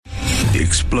The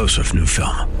explosive new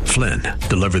film, Flynn,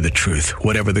 deliver the truth,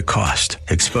 whatever the cost,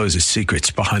 exposes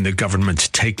secrets behind the government's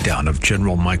takedown of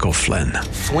General Michael Flynn.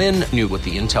 Flynn knew what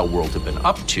the intel world had been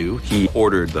up to. He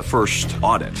ordered the first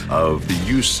audit of the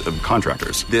use of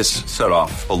contractors. This set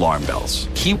off alarm bells.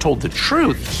 He told the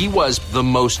truth. He was the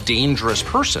most dangerous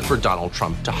person for Donald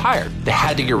Trump to hire. They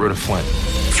had to get rid of Flynn.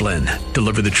 Flynn,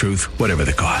 deliver the truth, whatever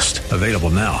the cost. Available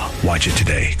now. Watch it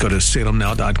today. Go to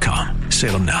salemnow.com.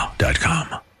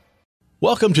 salemnow.com.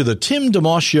 Welcome to the Tim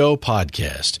DeMoss Show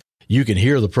podcast. You can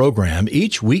hear the program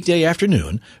each weekday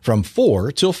afternoon from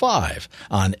 4 till 5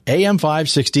 on AM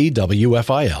 560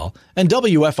 WFIL and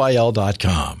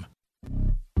WFIL.com.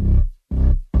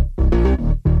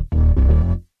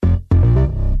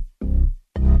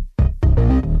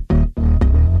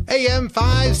 AM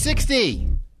 560,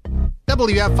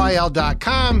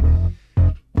 WFIL.com,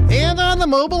 and on the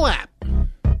mobile app.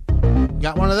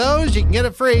 Got one of those? You can get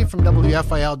it free from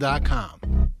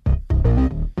WFIL.com.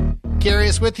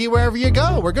 Curious with you wherever you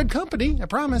go. We're good company, I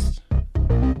promise.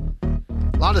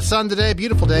 A lot of sun today,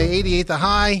 beautiful day, 88 the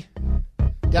high,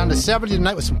 down to 70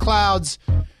 tonight with some clouds.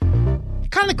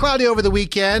 Kind of cloudy over the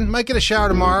weekend. Might get a shower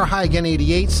tomorrow, high again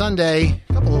 88. Sunday,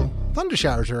 a couple of thunder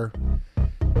showers are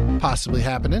possibly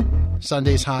happening.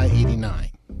 Sunday's high 89.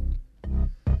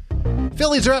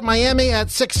 Phillies are at Miami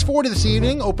at 6:40 this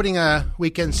evening, opening a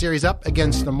weekend series up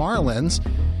against the Marlins.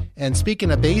 And speaking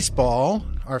of baseball,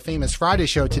 our famous Friday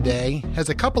show today has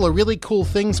a couple of really cool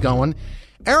things going.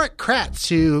 Erik Kratz,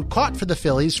 who caught for the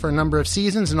Phillies for a number of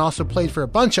seasons and also played for a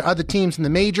bunch of other teams in the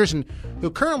majors and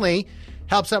who currently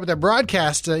helps out with their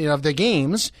broadcast of their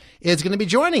games, is going to be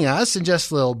joining us in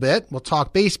just a little bit. We'll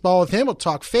talk baseball with him. We'll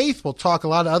talk faith. We'll talk a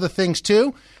lot of other things,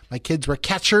 too. My kids were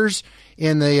catchers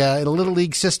in the Little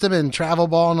League system and travel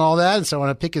ball and all that, and so I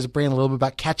want to pick his brain a little bit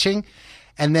about catching.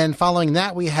 And then following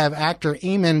that, we have actor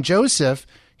Eamon Joseph.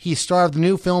 He's star of the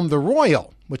new film The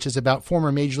Royal, which is about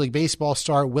former Major League Baseball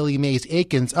star Willie Mays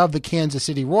Aikens of the Kansas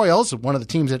City Royals, one of the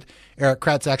teams that Erik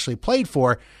Kratz actually played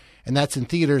for. And that's in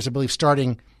theaters, I believe,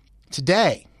 starting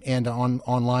today and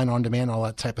online, on demand, all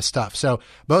that type of stuff. So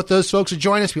both those folks will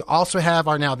join us. We also have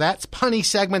our Now That's Punny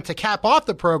segment to cap off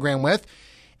the program with.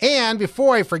 And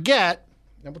before I forget,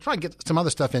 and we'll try and get some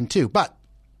other stuff in too, but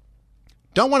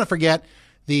don't want to forget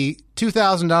the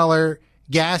 $2,000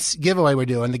 gas giveaway we're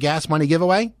doing, the gas money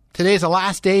giveaway. Today's the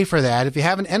last day for that. If you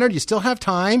haven't entered, you still have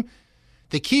time.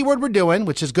 The keyword we're doing,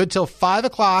 which is good till 5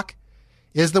 o'clock,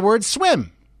 is the word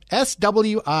swim,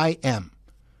 SWIM.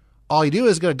 All you do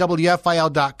is go to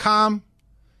WFIL.com,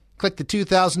 click the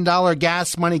 $2,000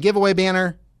 gas money giveaway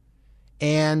banner,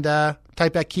 and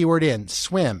type that keyword in,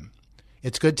 swim.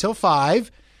 It's good till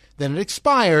 5. Then it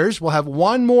expires. We'll have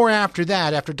one more after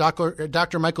that, after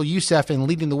Dr. Michael Youssef in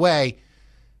Leading the Way,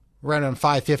 right on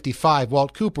 5:55.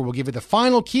 Walt Cooper will give you the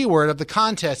final keyword of the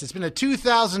contest. It's been a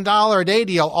 $2,000 a day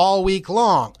deal all week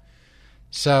long.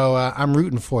 So I'm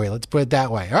rooting for you. Let's put it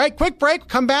that way. All right, quick break.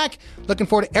 Come back. Looking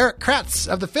forward to Erik Kratz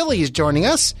of the Phillies joining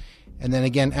us. And then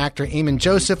again, actor Eamon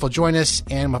Joseph will join us,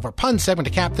 and we'll have our pun segment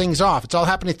to cap things off. It's all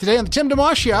happening today on the Tim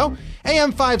DeMoss Show,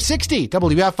 AM 560,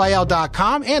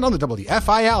 WFIL.com, and on the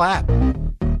WFIL app.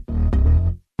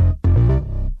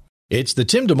 It's the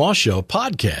Tim DeMoss Show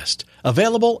podcast,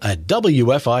 available at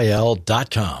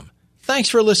WFIL.com. Thanks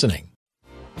for listening.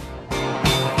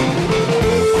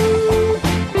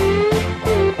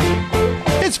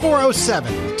 It's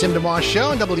 4:07, the Tim DeMoss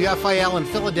Show on WFIL in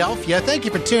Philadelphia. Thank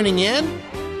you for tuning in.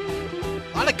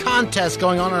 A lot of contests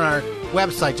going on our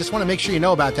website. Just want to make sure you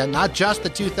know about that. Not just the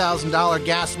 $2,000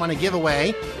 gas money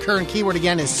giveaway. Current keyword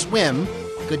again is swim.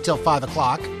 Good till 5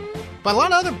 o'clock. But a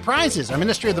lot of other prizes. Our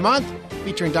Ministry of the Month,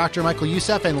 featuring Dr. Michael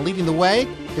Youssef and Leading the Way,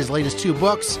 his latest 2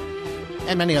 books,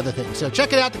 and many other things. So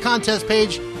check it out, the contest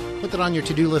page. Put that on your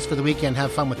to-do list for the weekend.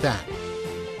 Have fun with that.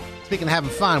 Speaking of having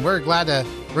fun, we're glad to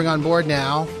bring on board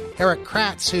now Erik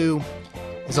Kratz, who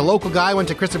is a local guy, went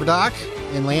to Christopher Dock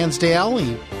in Lansdale.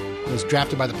 He was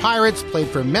drafted by the Pirates, played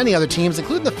for many other teams,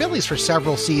 including the Phillies for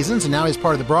several seasons, and now he's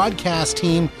part of the broadcast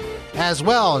team as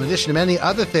well, in addition to many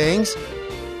other things.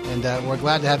 And we're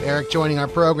glad to have Erik joining our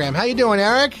program. How you doing,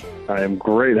 Erik? I am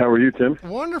great. How are you, Tim?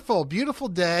 Wonderful. Beautiful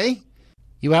day.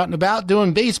 You out and about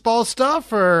doing baseball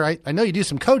stuff, or I know you do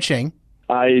some coaching.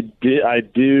 I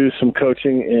do some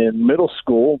coaching in middle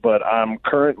school, but I'm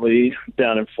currently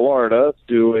down in Florida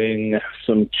doing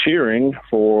some cheering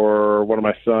for one of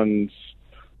my son's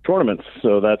tournaments.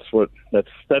 So that's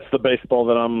the baseball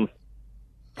that I'm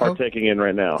partaking in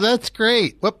right now. That's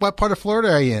great. What part of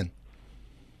Florida are you in?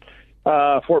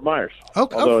 Fort Myers.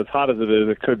 Okay. Although as hot as it is,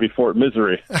 it could be Fort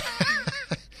Misery.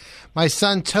 My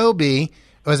son Toby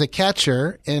was a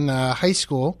catcher in high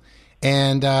school,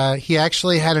 And he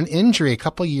actually had an injury a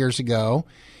couple years ago.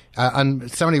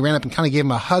 Somebody ran up and kind of gave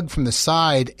him a hug from the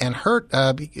side and hurt.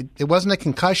 It wasn't a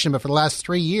concussion, but for the last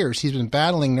 3 years, he's been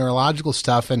battling neurological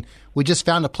stuff. And we just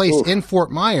found a place in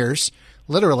Fort Myers,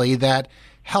 literally, that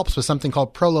helps with something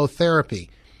called prolotherapy.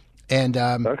 And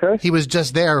he was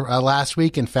just there last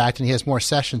week, in fact, and he has more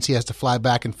sessions. He has to fly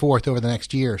back and forth over the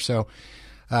next year. So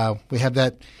we have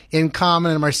that in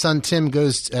common. And my son Tim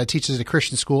teaches at a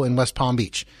Christian school in West Palm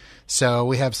Beach. So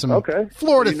we have some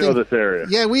Florida things. You know this area.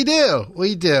 Yeah, we do.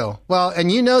 We do. Well,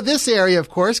 and you know this area, of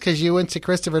course, because you went to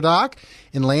Christopher Dock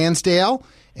in Lansdale,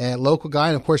 a local guy,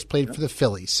 and, of course, played for the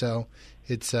Phillies. So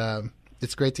it's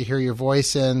great to hear your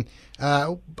voice. And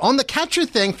on the catcher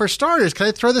thing, for starters, can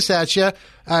I throw this at you?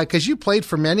 Because you played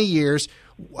for many years.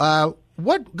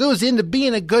 What goes into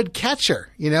being a good catcher,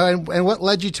 and what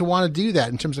led you to want to do that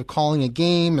in terms of calling a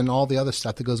game and all the other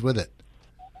stuff that goes with it?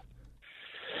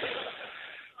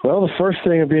 Well, the first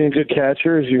thing of being a good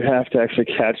catcher is you have to actually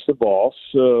catch the ball.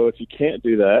 So if you can't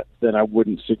do that, then I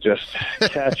wouldn't suggest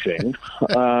catching.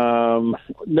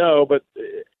 No, but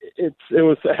it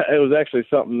was actually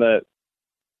something that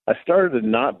I started to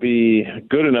not be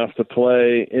good enough to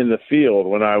play in the field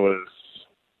when I was,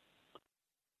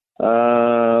 it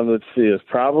was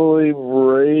probably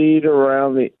right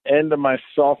around the end of my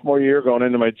sophomore year, going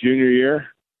into my junior year.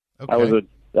 Okay. I was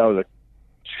a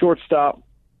shortstop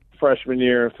freshman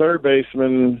year, third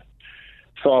baseman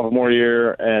sophomore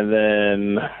year, and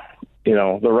then,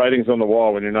 the writing's on the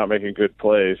wall when you're not making good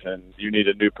plays and you need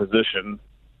a new position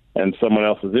and someone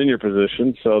else is in your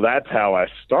position. So that's how I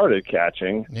started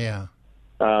catching. Yeah.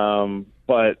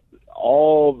 But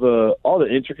all the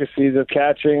intricacies of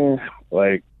catching,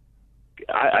 like,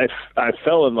 I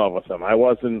fell in love with them. I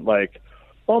wasn't like,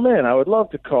 oh man, I would love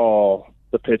to call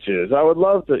the pitches. I would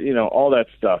love to, all that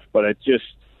stuff. But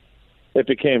it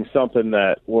became something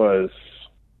that was,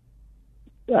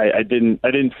 I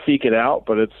didn't seek it out,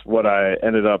 but it's what I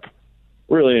ended up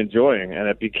really enjoying. And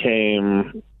it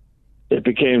became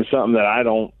something that I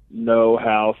don't know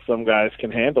how some guys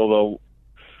can handle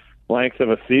the length of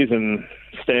a season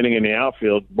standing in the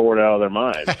outfield, bored out of their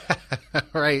mind.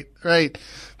 Right.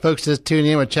 Folks, just tune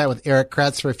in. We'll chat with Erik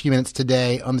Kratz for a few minutes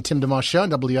today on the Tim DeMoss Show on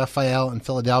WFIL in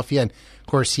Philadelphia. And, of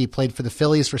course, he played for the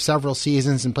Phillies for several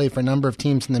seasons and played for a number of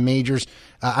teams in the majors.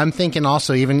 I'm thinking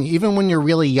also, even when you're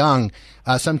really young,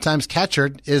 sometimes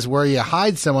catcher is where you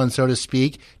hide someone, so to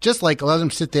speak, just like let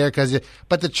them sit there.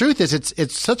 But the truth is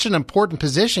it's such an important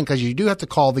position because you do have to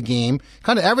call the game.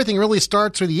 Kind of everything really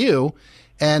starts with you.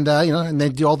 And, and they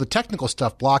do all the technical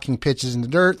stuff, blocking pitches in the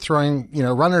dirt, throwing,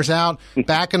 runners out,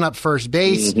 backing up first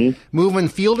base, moving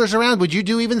fielders around. Would you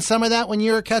do even some of that when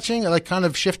you were catching, like kind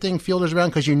of shifting fielders around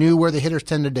because you knew where the hitters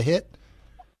tended to hit?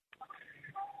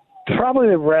 Probably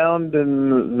around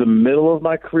in the middle of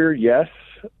my career, yes.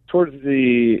 Towards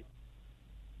the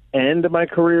end of my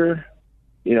career,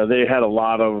 they have a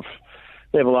lot of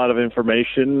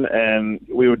information, and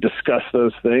we would discuss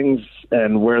those things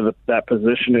and where that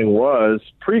positioning was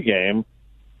pregame.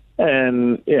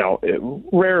 And,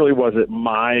 rarely was it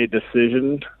my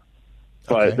decision,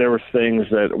 but there were things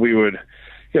that we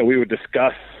would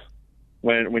discuss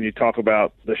when you talk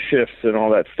about the shifts and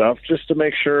all that stuff, just to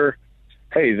make sure,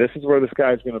 hey, this is where this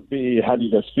guy's going to be. How do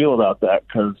you guys feel about that?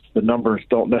 Because the numbers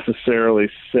don't necessarily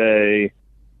say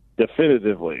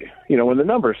definitively. When the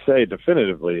numbers say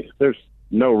definitively, there's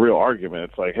no real argument.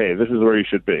 It's like, hey, this is where he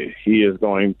should be. He is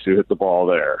going to hit the ball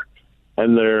there.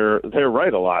 And they're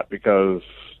right a lot because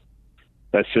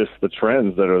that's just the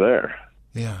trends that are there.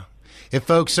 Yeah. If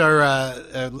folks are,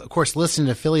 of course, listening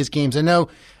to Phillies games, I know,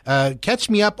 catch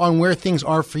me up on where things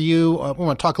are for you. I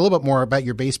want to talk a little bit more about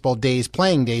your baseball days,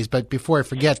 playing days, but before I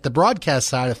forget, the broadcast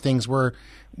side of things were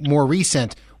more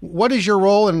recent. What is your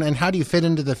role and how do you fit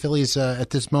into the Phillies at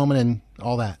this moment and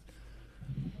all that?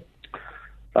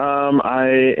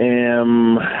 I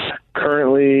am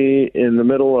currently in the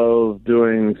middle of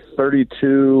doing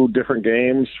 32 different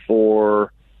games on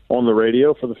the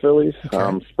radio for the Phillies,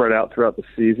 spread out throughout the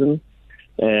season.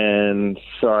 And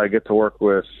so I get to work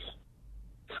with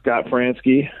Scott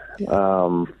Fransky,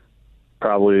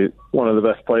 probably one of the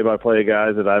best play-by-play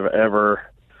guys that I've ever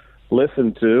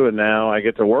listened to, and now I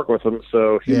get to work with him,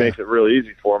 so he makes it really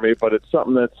easy for me. But it's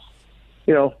something that's,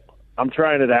 I'm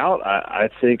trying it out. I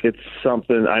think it's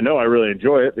something, I know I really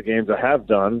enjoy it, the games I have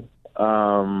done.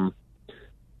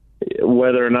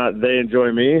 Whether or not they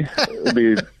enjoy me,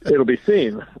 it'll be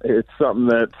seen. It's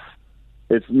something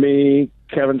it's me,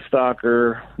 Kevin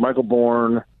Stocker, Michael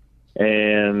Bourne,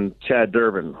 and Chad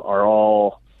Durbin are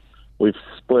all, we've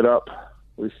split up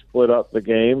the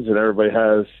games, and everybody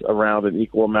has around an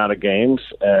equal amount of games,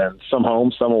 and some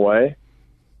home, some away.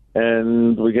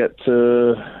 and we get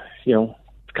to,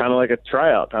 it's kind of like a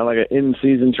tryout, kind of like an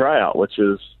in-season tryout, which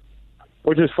is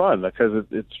fun because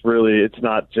it's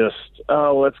not just,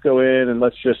 let's go in and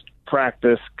let's just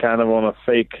practice kind of on a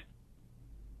fake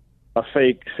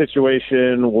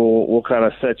situation. We'll kind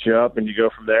of set you up and you go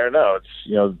from there. No,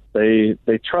 it's,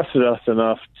 they trusted us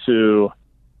enough to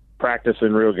practice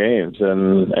in real games,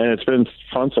 and it's been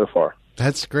fun so far.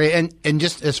 That's great. And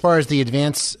just as far as the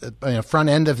advance front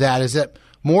end of that, is it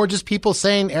more just people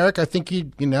saying, Eric, I think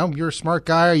you're a smart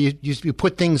guy, or you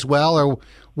put things well, or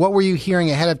what were you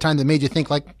hearing ahead of time that made you think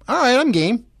like, all right, I'm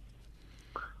game?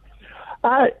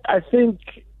 I think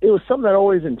it was something that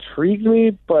always intrigued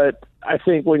me, but I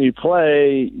think when you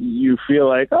play, you feel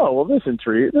like, oh, well, this is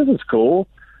cool.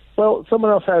 Well, someone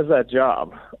else has that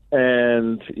job,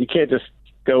 and you can't just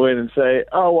go in and say,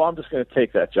 oh, well, I'm just going to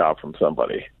take that job from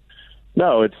somebody.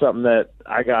 No, it's something that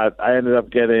I ended up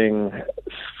getting.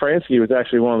 Fransky was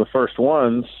actually one of the first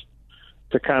ones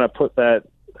to kind of put that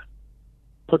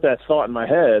thought in my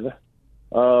head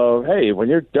of, hey, when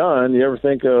you're done, you ever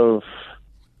think of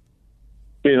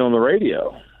being on the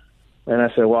radio? And I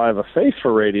said, well, I have a face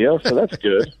for radio, so that's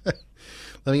good.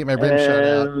 Let me get my rim shot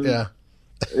out. Yeah.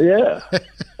 Yeah.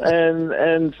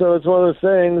 And so it's one of those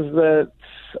things that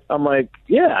I'm like,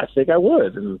 yeah, I think I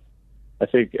would. And I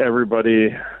think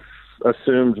everybody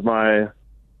assumed my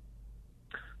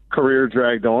career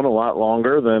dragged on a lot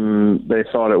longer than they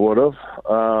thought it would have.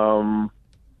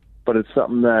 But it's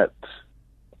something that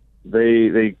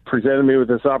they presented me with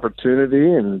this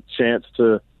opportunity and chance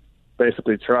to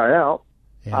basically try out.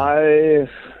 Yeah.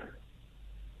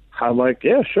 I'm like,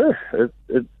 yeah, sure.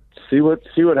 See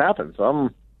what happens.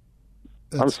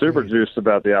 I'm super juiced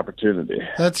about the opportunity.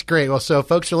 That's great. Well, so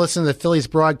folks are listening to the Phillies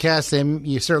broadcast, and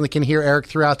you certainly can hear Eric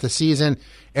throughout the season.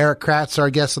 Eric Kratz, our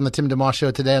guest on the Tim DeMoss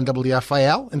Show today on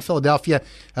WFIL in Philadelphia,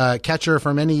 catcher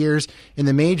for many years in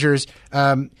the majors.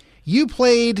 You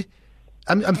played.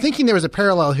 I'm thinking there was a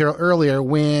parallel here earlier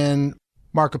when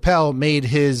Mark Appel made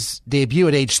his debut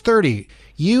at age 30.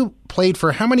 You played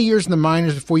for how many years in the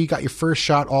minors before you got your first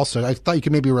shot also? I thought you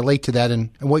could maybe relate to that and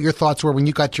what your thoughts were when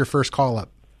you got your first call-up.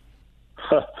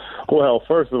 Well,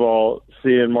 first of all,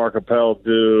 seeing Mark Appel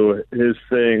do his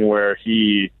thing where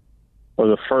he was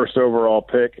a first overall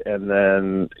pick and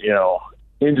then,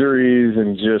 injuries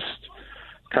and just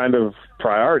kind of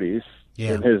priorities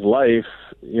in his life,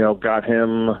 got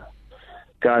him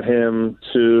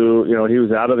to, he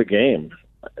was out of the game,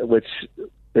 which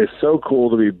is so cool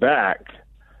to be back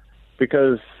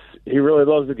because he really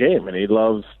loves the game and he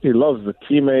loves the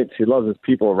teammates. He loves his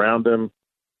people around him.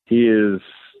 He's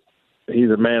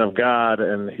a man of God,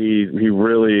 and he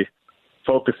really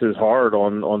focuses hard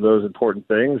on those important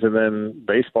things. And then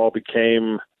baseball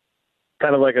became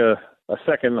kind of like a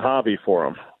second hobby for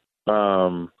him.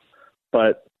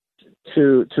 But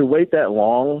to wait that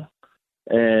long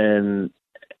and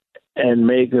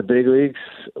make the big leagues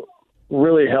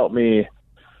really helped me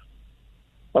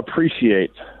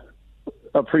appreciate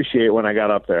when I got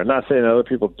up there. I'm not saying other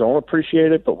people don't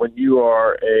appreciate it, but when you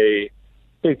are a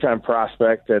big-time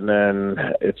prospect and then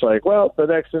it's like, well, the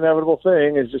next inevitable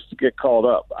thing is just to get called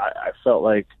up. I felt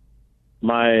like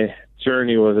my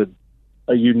journey was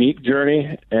a unique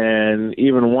journey, and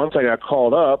even once I got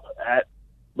called up at,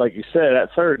 like you said,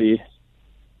 at 30,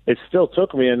 it still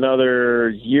took me another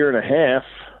year and a half,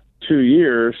 2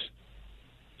 years,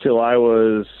 till I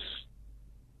was,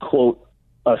 quote,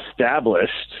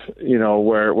 established,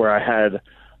 where I had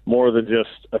more than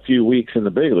just a few weeks in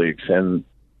the big leagues. And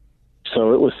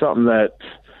so it was something that,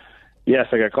 yes,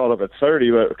 I got called up at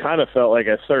 30, but it kind of felt like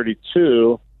at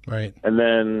 32. Right. And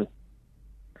then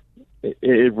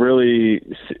it really,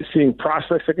 seeing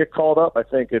prospects that get called up, I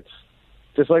think it's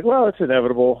just like, well, it's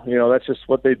inevitable. That's just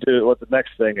what they do, what the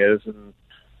next thing is. And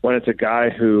when it's a guy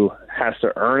who has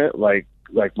to earn it, like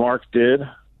Mark did,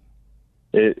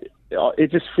 it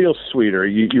just feels sweeter.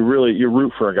 You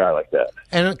root for a guy like that.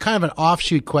 And kind of an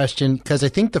offshoot question, because I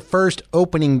think the first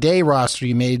opening day roster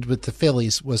you made with the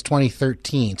Phillies was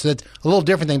 2013. So that's a little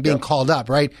different than being called up,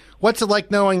 right? What's it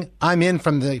like knowing I'm in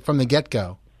from the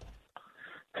get-go?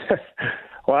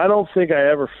 Well, I don't think I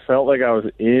ever felt like I was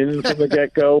in from the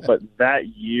get-go, but that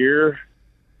year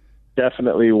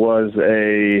definitely was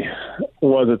a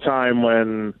time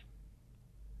when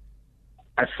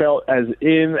I felt as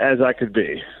in as I could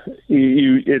be.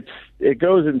 It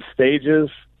goes in stages.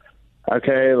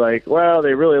 Okay, like, well,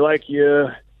 they really like you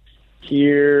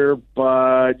here,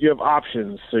 but you have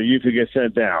options, so you could get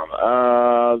sent down.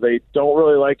 They don't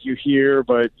really like you here,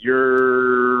 but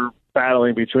you're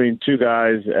battling between two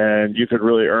guys, and you could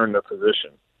really earn the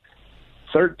position.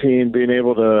 13, being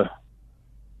able to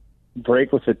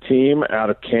break with the team out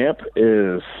of camp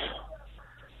it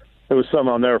was something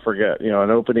I'll never forget. An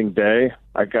opening day,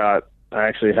 I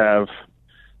actually have,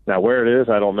 now where it is,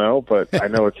 I don't know, but I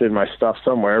know it's in my stuff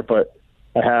somewhere, but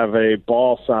I have a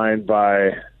ball signed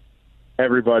by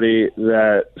everybody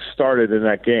that started in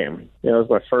that game. It was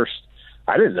my first,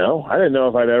 I didn't know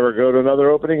if I'd ever go to another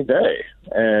opening day,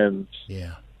 and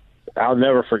yeah, I'll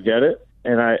never forget it.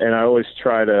 And I always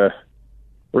try to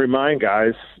remind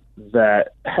guys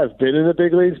that have been in the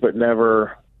big leagues but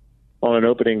never on an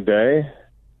opening day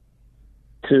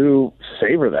to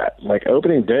savor that. Like,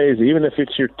 opening days, even if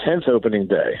it's your 10th opening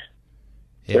day,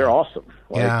 they're awesome.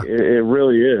 Like, it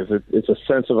really is. It's a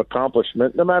sense of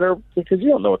accomplishment, no matter, because you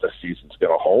don't know what the season's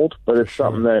going to hold, but it's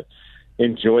something that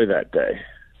enjoy that day.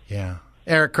 Yeah.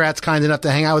 Erik Kratz, kind enough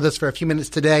to hang out with us for a few minutes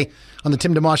today on the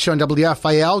Tim DeMoss Show on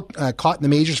WFIL. Caught in the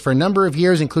majors for a number of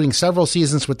years, including several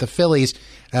seasons with the Phillies.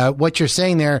 What you're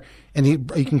saying there, and you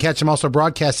can catch him also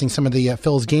broadcasting some of the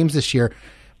Phils games this year.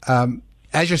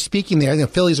 As you're speaking there, the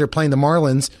Phillies are playing the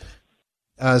Marlins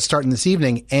starting this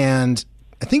evening, and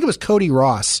I think it was Cody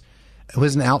Ross, who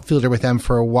was an outfielder with them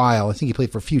for a while. I think he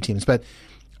played for a few teams, but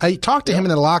I talked to him in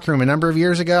the locker room a number of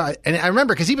years ago, and I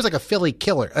remember because he was like a Philly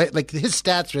killer. Like, his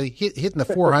stats were hitting the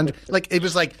 400. Like, it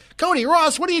was like, Cody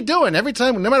Ross, what are you doing? Every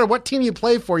time, no matter what team you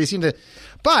play for, you seem to.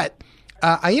 But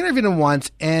I interviewed him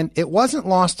once, and it wasn't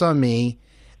lost on me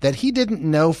that he didn't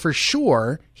know for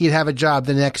sure he'd have a job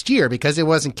the next year, because it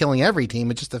wasn't killing every team,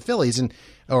 it's just the Phillies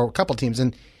or a couple teams,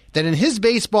 and that in his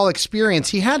baseball experience,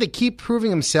 he had to keep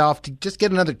proving himself to just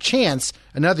get another chance,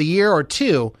 another year or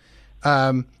two.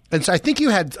 And so I think you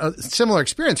had a similar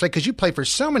experience, right? Because you played for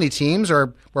so many teams,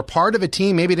 or were part of a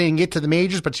team. Maybe they didn't get to the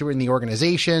majors, but you were in the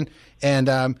organization.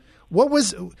 And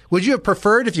would you have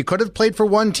preferred if you could have played for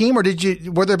one team, or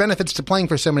were there benefits to playing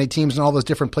for so many teams in all those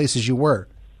different places you were?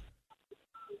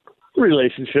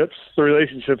 Relationships. The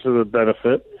relationships are the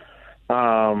benefit.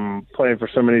 Playing for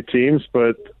so many teams,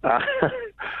 but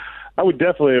I would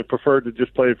definitely have preferred to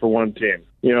just play for one team.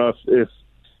 If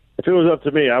it was up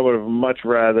to me, I would have much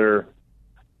rather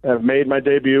have made my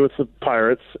debut with the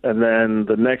Pirates, and then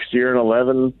the next year in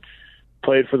 2011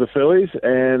 played for the Phillies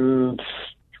and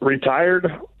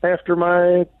retired after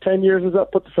my 10 years is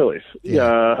up with the Phillies.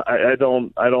 Yeah, I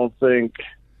don't think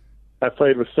I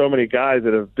played with so many guys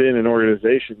that have been in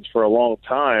organizations for a long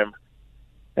time,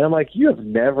 and I'm like, you have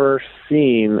never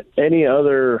seen any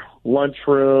other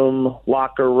lunchroom,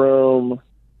 locker room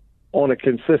on a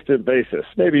consistent basis.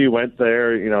 Maybe you went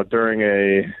there, during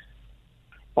a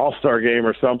All-Star game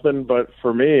or something, but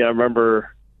for me, I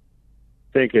remember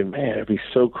thinking, man, it'd be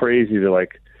so crazy to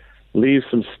leave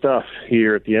some stuff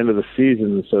here at the end of the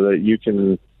season so that you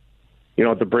can,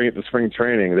 to bring it to spring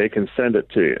training, they can send it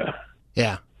to you.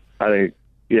 Yeah. I think,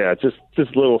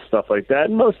 just little stuff like that.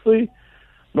 And mostly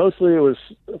it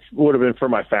would have been for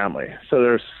my family. So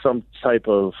there's some type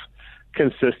of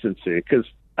consistency, because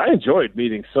I enjoyed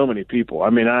meeting so many people. I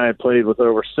mean, I played with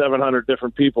over 700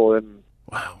 different people in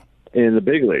the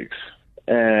big leagues.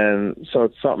 And so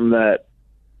it's something that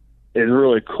is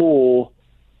really cool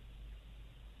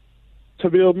to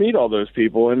be able to meet all those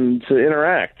people and to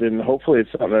interact. And hopefully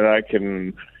it's something that I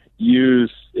can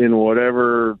use in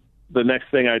whatever the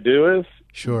next thing I do is.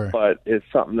 Sure. But it's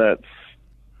something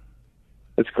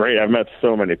it's great. I've met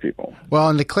so many people. Well,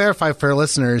 and to clarify for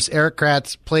listeners, Erik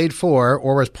Kratz played for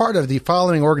or was part of the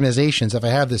following organizations, if I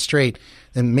have this straight,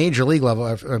 in major league level,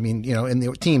 in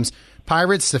the teams: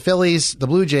 Pirates, the Phillies, the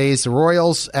Blue Jays, the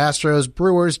Royals, Astros,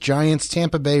 Brewers, Giants,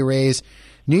 Tampa Bay Rays,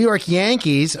 New York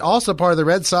Yankees, also part of the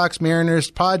Red Sox, Mariners,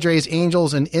 Padres,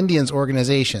 Angels, and Indians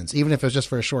organizations, even if it was just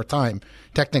for a short time,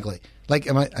 technically. I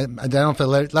don't know if I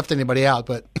left anybody out,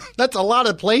 but that's a lot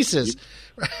of places.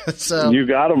 So you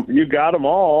got them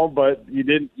all, but you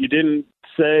didn't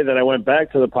say that I went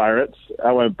back to the Pirates,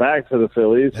 I went back to the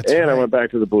Phillies, I went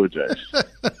back to the Blue Jays.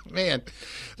 Man,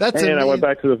 that's amazing. I went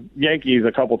back to the Yankees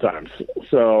a couple times.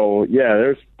 So yeah,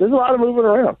 there's a lot of moving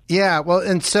around. Yeah, well,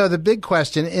 and so the big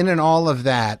question in and all of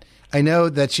that, I know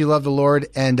that you love the Lord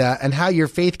and how your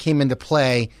faith came into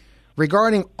play.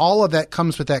 Regarding all of that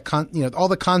comes with that, all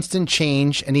the constant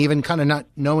change and even kind of not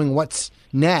knowing what's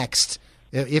next,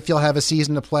 if you'll have a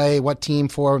season to play, what team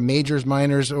for, majors,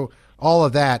 minors, or all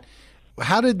of that.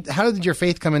 How did your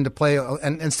faith come into play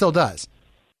and still does?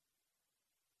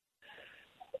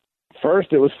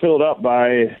 First, it was filled up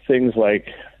by things like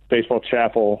Baseball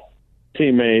Chapel,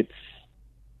 teammates,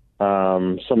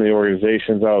 some of the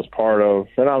organizations I was part of,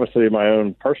 and obviously my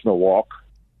own personal walk.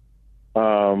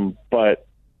 But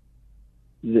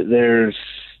there's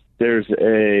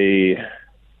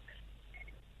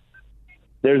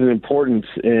there's an importance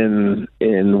in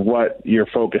what your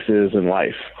focus is in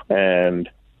life. And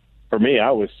for me,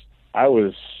 I was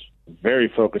very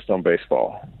focused on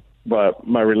baseball, but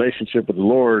my relationship with the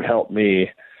Lord helped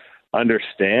me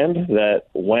understand that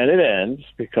when it ends,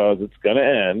 because it's going to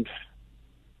end,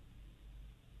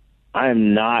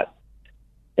 I'm not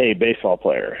a baseball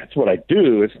player. It's what I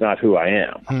do. It's not who I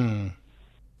am.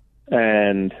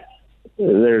 And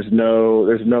there's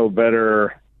no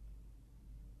better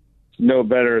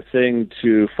thing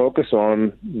to focus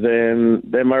on than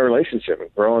my relationship,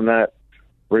 and growing that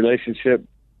relationship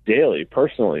daily,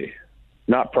 personally,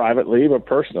 not privately, but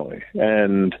personally.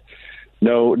 And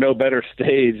no better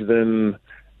stage than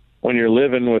when you're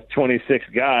living with 26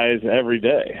 guys every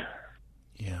day.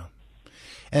 Yeah.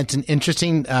 And it's an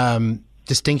interesting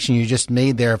distinction you just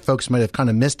made there. Folks might have kind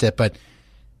of missed it, but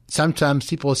sometimes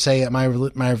people say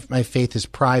my faith is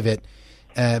private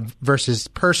versus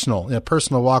personal.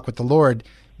 Personal walk with the Lord,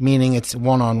 meaning it's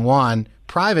one-on-one.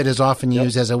 Private is often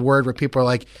used as a word where people are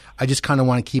like, I just kind of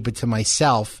want to keep it to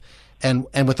myself. And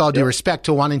with all due respect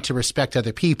to wanting to respect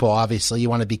other people, obviously you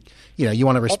want to be, you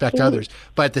want to respect others.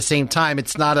 But at the same time,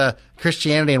 it's not a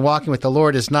Christianity, and walking with the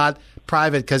Lord is not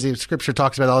private, because the Scripture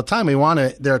talks about it all the time.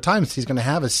 There are times He's going to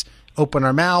have us open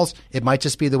our mouths. It might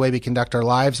just be the way we conduct our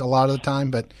lives a lot of the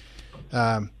time. But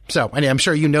so I'm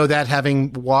sure you know that,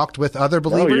 having walked with other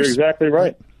believers. No, you're exactly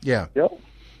right. Yeah. Yep.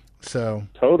 So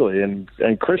totally, and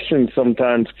Christians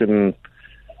sometimes can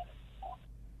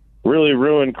really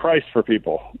ruin Christ for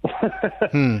people.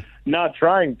 Not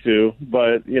trying to,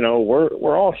 but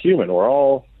we're all human. We're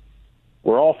all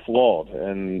flawed,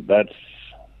 and that's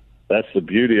the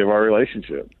beauty of our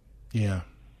relationship. Yeah.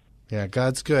 Yeah,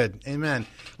 God's good. Amen.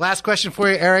 Last question for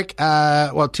you, Eric.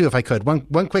 Well, two, if I could.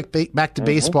 One quick back to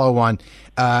baseball one.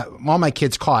 All my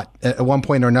kids caught at one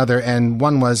point or another, and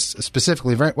one was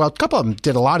specifically a couple of them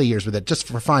did a lot of years with it just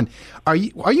for fun. Are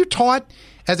you taught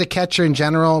as a catcher in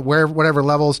general, whatever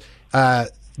levels,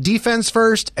 defense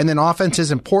first and then offense is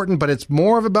important, but it's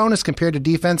more of a bonus compared to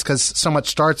defense because so much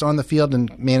starts on the field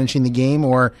and managing the game,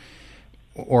 or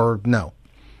no?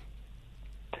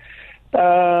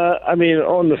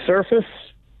 On the surface,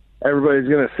 everybody's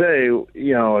going to say,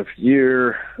 if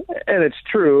you're, and it's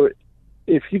true,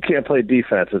 if you can't play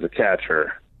defense as a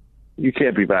catcher, you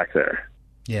can't be back there.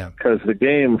 Yeah. Because the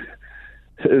game,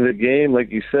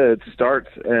 like you said, starts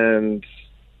and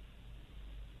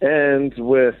ends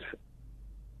with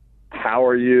how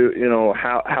are you,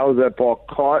 how is that ball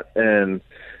caught, and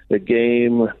the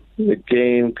game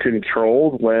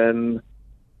controlled when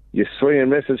you swing and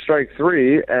miss at strike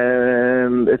three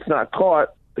and it's not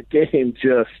caught, the game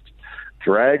just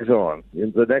drags on.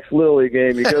 In the next Little League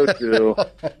game you go to,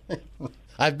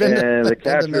 I've been and the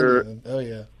catcher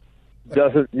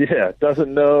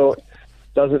doesn't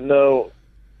know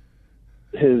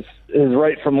his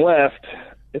right from left.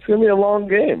 It's going to be a long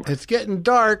game. It's getting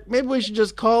dark. Maybe we should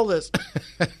just call this.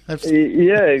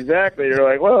 Yeah, exactly. You're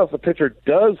like, well, if the pitcher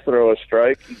does throw a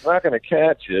strike, he's not going to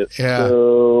catch it. Yeah.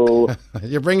 So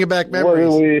you're bringing back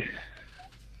memories.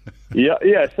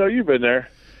 Yeah. So you've been there.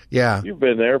 Yeah. You've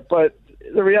been there. But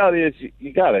the reality is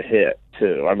you got to hit,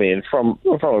 too. I mean, from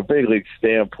a big league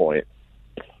standpoint,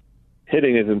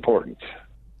 hitting is important.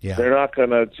 Yeah. They're not going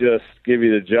to just give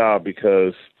you the job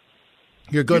because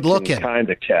you're good looking. Kind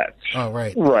of catch. Oh,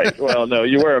 right. Right. Well, no,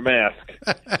 you wear a mask.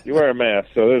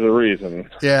 So there's a reason.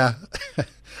 Yeah.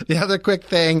 The other quick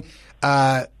thing,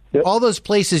 all those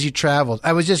places you traveled,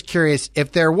 I was just curious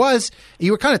if there was,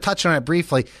 you were kind of touching on it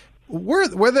briefly,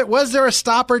 was there a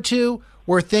stop or two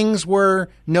where things were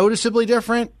noticeably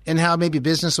different in how maybe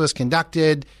business was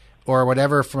conducted or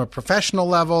whatever from a professional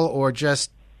level,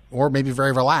 or maybe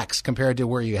very relaxed compared to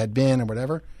where you had been or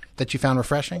whatever that you found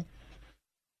refreshing?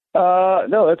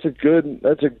 No, that's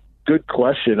a good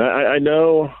question. I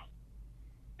know,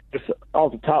 just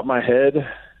off the top of my head,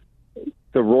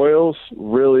 the Royals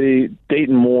really,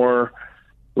 Dayton Moore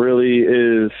really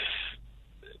is.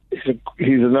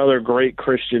 He's another great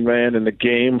Christian man in the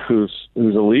game who's a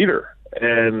leader,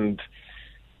 and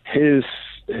his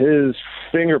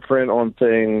fingerprint on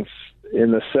things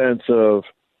in the sense of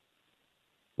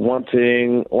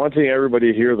wanting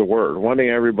everybody to hear the word, wanting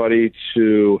everybody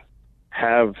to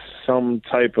have some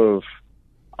type of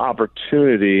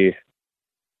opportunity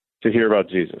to hear about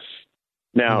Jesus.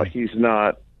 Now, he's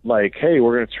not like, hey,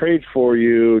 we're going to trade for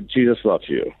you. Jesus loves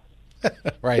you.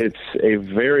 Right. It's a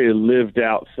very lived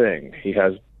out thing. He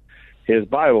has his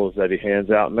Bibles that he hands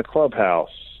out in the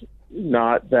clubhouse.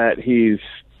 Not that he's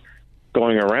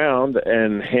going around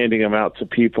and handing them out to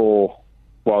people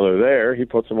while they're there. He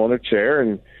puts them on their chair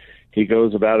and he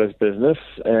goes about his business,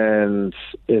 and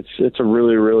it's a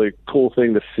really, really cool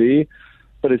thing to see.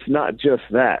 But it's not just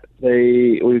that.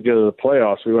 We go to the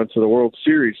playoffs. We went to the World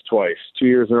Series twice, 2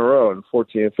 years in a row, in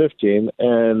 14 and 15,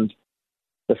 and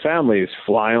the families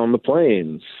fly on the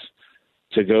planes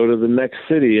to go to the next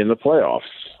city in the playoffs.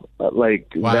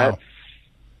 Wow.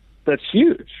 That's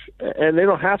huge. And they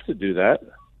don't have to do that,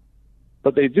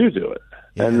 but they do it.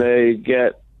 Yeah. And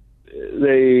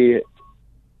they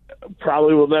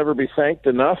probably will never be thanked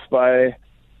enough by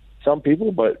some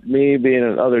people, but me being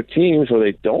in other teams where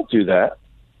they don't do that,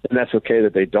 and that's okay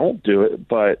that they don't do it,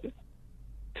 but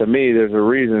to me, there's a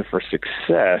reason for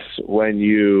success when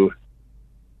you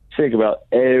think about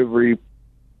every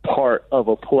part of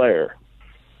a player.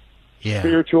 Yeah.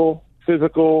 Spiritual,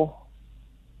 physical,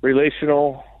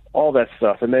 relational, all that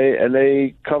stuff, and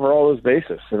they cover all those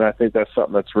bases, and I think that's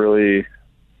something that's really,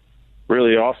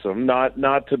 really awesome. Not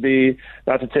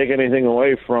to take anything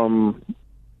away from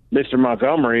Mr.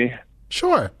 Montgomery.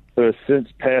 Sure. Who has since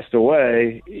passed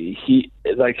away.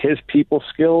 His people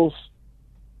skills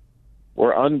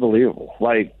were unbelievable,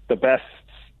 like the best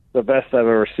I've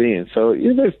ever seen. So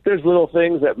there's little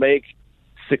things that make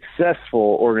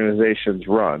successful organizations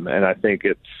run, and I think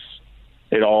it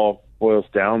all boils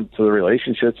down to the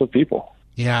relationships with people.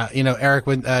 Yeah, Eric,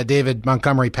 when David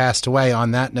Montgomery passed away,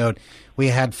 on that note, we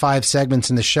had 5 segments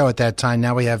in the show at that time.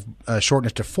 Now we have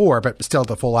shortened it to 4, but still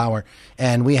the full hour.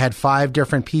 And we had 5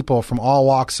 different people from all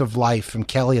walks of life, from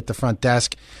Kelly at the front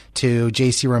desk to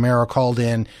J.C. Romero called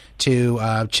in,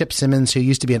 to Chip Simmons, who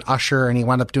used to be an usher and he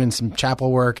wound up doing some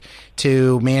chapel work,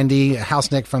 to Mandy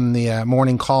Hausnick from the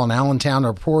Morning Call in Allentown, a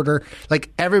reporter, like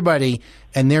everybody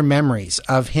and their memories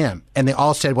of him. And they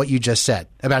all said what you just said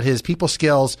about his people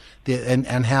skills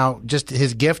and how just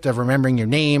his gift of remembering your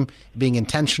name, being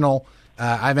intentional.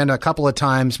 I've been a couple of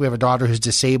times. We have a daughter who's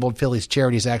disabled. Philly's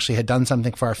Charities actually had done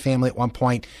something for our family at one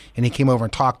point, and he came over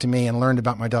and talked to me and learned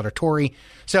about my daughter Tori.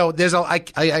 So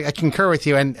I concur with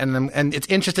you, and it's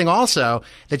interesting also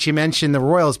that you mentioned the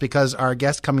Royals, because our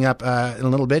guest coming up in a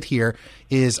little bit here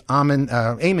is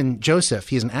Eamon Joseph.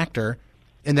 He's an actor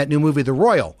in that new movie The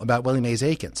Royal about Willie Mays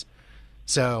Aikens.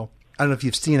 So I don't know if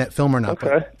you've seen that film or not.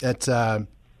 Okay. But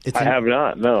I have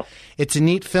not. No. It's a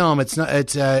neat film. It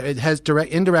has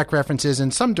indirect references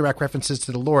and some direct references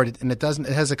to the Lord, and it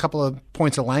has a couple of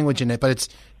points of language in it, but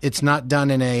it's not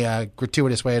done in a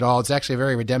gratuitous way at all. It's actually a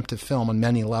very redemptive film on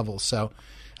many levels. So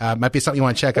it might be something you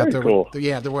want to check out. Cool.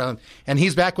 The Royal, and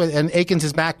he's back and Aikens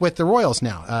is back with the Royals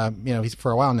now. He's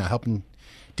for a while now helping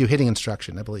do hitting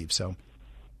instruction, I believe. So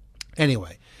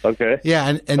anyway. Okay.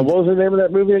 Yeah, and what was the name of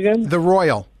that movie again? The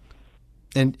Royal.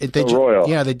 And Royal.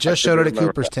 Yeah, they just showed it at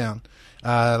Cooperstown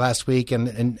last week, and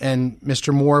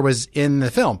Mr. Moore was in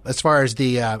the film as far as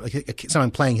the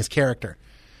someone playing his character.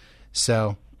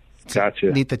 So it's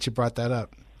gotcha. Neat that you brought that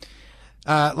up.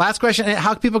 Last question: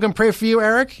 how people can pray for you,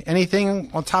 Eric?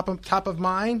 Anything on top of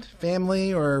mind,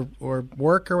 family or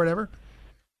work or whatever?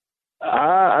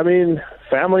 I mean,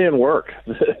 family and work.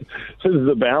 This is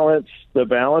the balance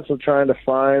of trying to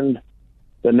find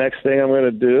the next thing I'm going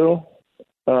to do.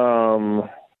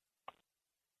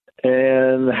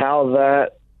 And how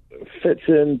that fits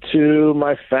into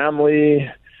my family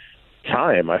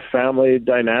time, my family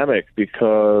dynamic,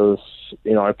 because,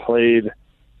 I played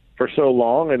for so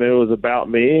long and it was about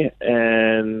me,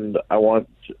 and I want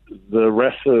the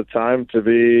rest of the time to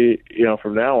be,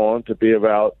 from now on, to be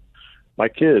about my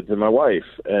kids and my wife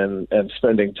and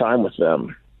spending time with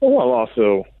them, while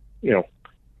also,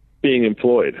 being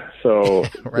employed. So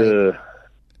right.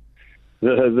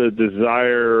 The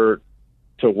desire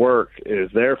to work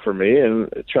is there for me,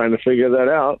 and trying to figure that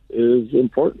out is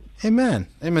important. Amen.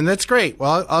 That's great.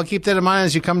 Well, I'll keep that in mind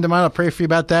as you come to mind. I'll pray for you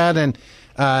about that, and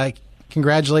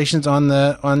congratulations on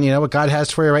what God has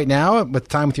for you right now with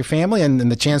time with your family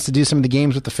and the chance to do some of the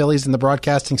games with the Phillies and the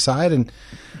broadcasting side, and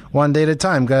one day at a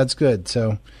time. God's good.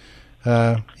 So,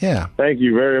 yeah. Thank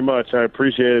you very much. I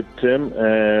appreciate it, Tim,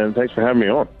 and thanks for having me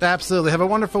on. Absolutely. Have a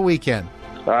wonderful weekend.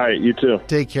 All right, you too.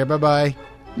 Take care. Bye-bye.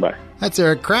 Bye. That's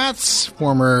Eric Kratz,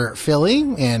 former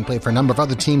Philly, and played for a number of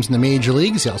other teams in the major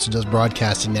leagues. He also does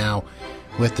broadcasting now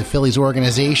with the Phillies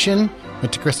organization.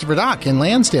 Went to Christopher Dock in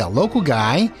Lansdale, local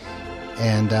guy.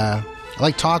 And I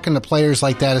like talking to players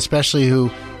like that, especially who,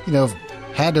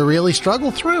 had to really struggle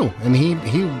through. And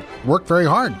he worked very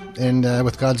hard, and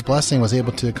with God's blessing was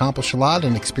able to accomplish a lot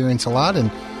and experience a lot, and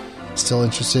still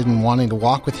interested in wanting to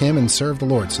walk with him and serve the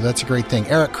Lord. So that's a great thing.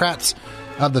 Eric Kratz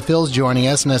of the Phils joining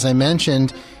us, and as I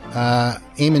mentioned,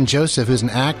 Eamon Joseph, who's an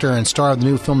actor and star of the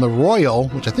new film The Royal,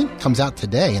 which I think comes out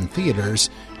today in theaters,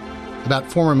 about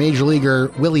former Major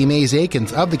Leaguer Willie Mays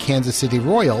Aikens of the Kansas City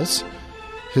Royals,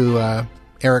 who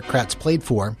Eric Kratz played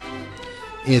for,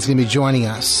 is going to be joining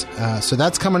us. So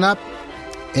that's coming up.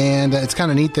 And it's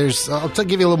kind of neat. I'll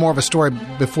give you a little more of a story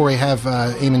before we have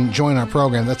Eamon join our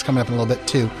program. That's coming up in a little bit,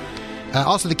 too.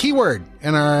 Also, the keyword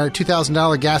in our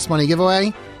 $2,000 gas money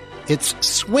giveaway, it's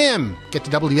swim. Get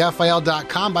to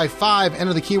WFIL.com by 5.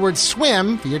 Enter the keyword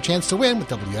swim for your chance to win with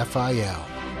WFIL.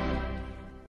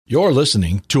 You're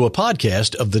listening to a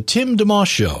podcast of The Tim DeMoss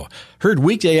Show, heard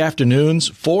weekday afternoons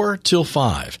 4 till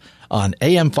 5 on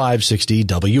AM 560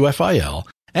 WFIL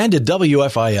and at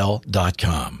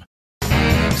WFIL.com.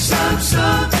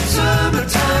 Summertime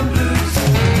blues.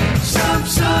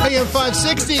 AM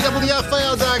 560,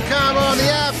 WFIL.com on the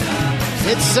app.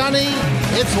 It's sunny,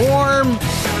 it's warm,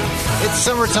 it's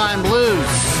summertime blues.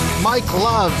 Mike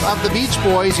Love of the Beach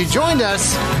Boys, who joined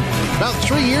us about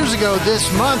 3 years ago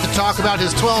this month to talk about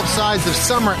his 12 Sides of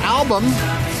Summer album.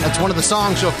 That's one of the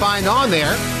songs you'll find on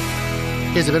there.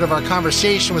 Here's a bit of our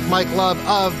conversation with Mike Love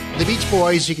of the Beach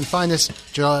Boys. You can find this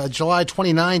July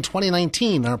 29,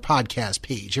 2019 on our podcast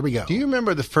page. Here we go. Do you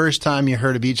remember the first time you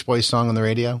heard a Beach Boys song on the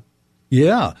radio?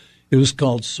 Yeah. It was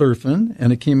called Surfin',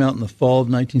 and it came out in the fall of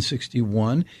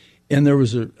 1961. And there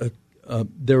was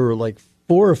there were like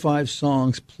 4 or 5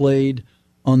 songs played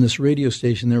on this radio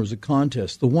station. There was a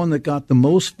contest. The one that got the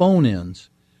most phone-ins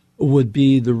would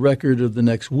be the record of the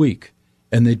next week,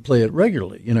 and they'd play it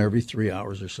regularly, every 3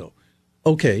 hours or so.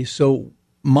 Okay, so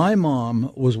my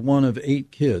mom was one of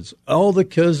 8 kids. All the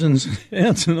cousins,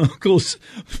 aunts, and uncles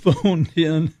phoned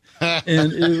in,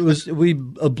 and we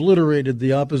obliterated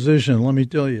the opposition, let me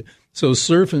tell you. So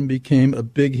Surfin' became a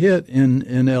big hit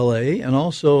in L.A. and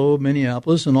also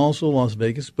Minneapolis and also Las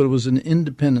Vegas, but it was an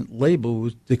independent label. It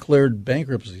was declared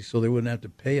bankruptcy, so they wouldn't have to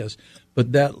pay us.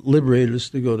 But that liberated us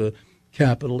to go to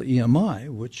Capital EMI,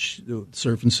 which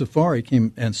Surfin' Safari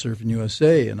came, and Surfin'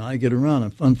 USA, and I Get Around,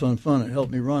 and Fun. It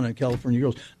helped me run, and California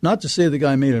Girls. Not to say the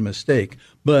guy made a mistake,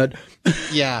 but...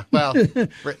 Yeah, well,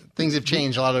 things have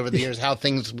changed a lot over the years, how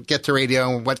things get to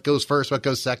radio and what goes first, what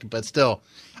goes second, but still...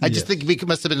 I just think it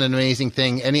must have been an amazing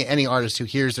thing. Any artist who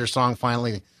hears their song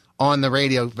finally on the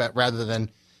radio rather than,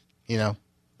 it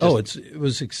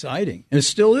was exciting. And it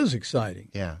still is exciting.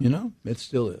 Yeah. It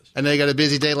still is. I know you got a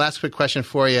busy day. Last quick question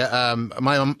for you.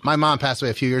 My mom passed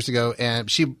away a few years ago, and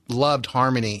she loved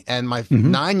harmony. And my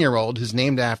 9-year-old, who's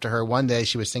named after her, one day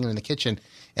she was singing in the kitchen,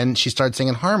 and she started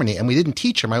singing harmony. And we didn't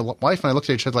teach her. My wife and I looked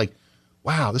at each other like,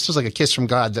 wow, this was like a kiss from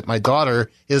God that my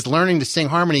daughter is learning to sing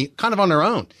harmony kind of on her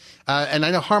own. And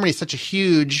I know harmony is such a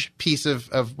huge piece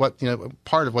of what,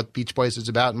 part of what Beach Boys is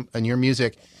about and your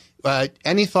music.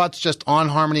 Any thoughts just on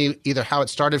harmony, either how it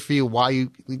started for you, why you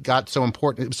got so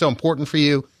important, it was so important for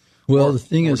you? Well, the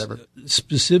thing is,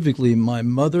 specifically, my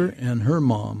mother and her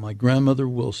mom, my grandmother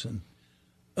Wilson,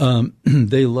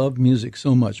 they loved music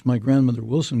so much. My grandmother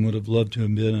Wilson would have loved to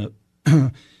have been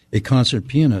a concert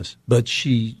pianist, but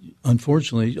she,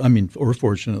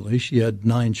 fortunately, she had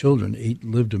 9 children, 8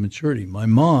 lived to maturity. My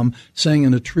mom sang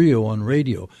in a trio on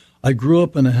radio. I grew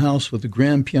up in a house with a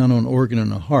grand piano, an organ,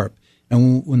 and a harp.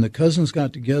 And when the cousins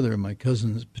got together, my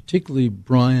cousins, particularly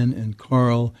Brian and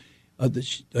Carl,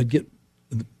 I'd get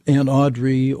Aunt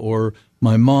Audrey or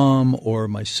my mom or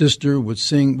my sister we'd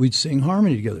sing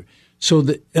harmony together. So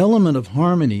the element of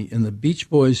harmony in the Beach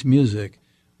Boys music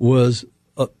was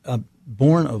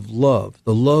born of love,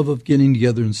 the love of getting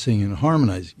together and singing and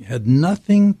harmonizing. It had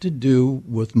nothing to do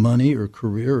with money or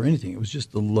career or anything. It was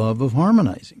just the love of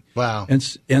harmonizing. Wow.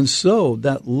 And so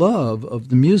that love of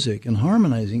the music and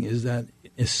harmonizing is that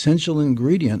essential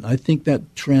ingredient. I think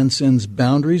that transcends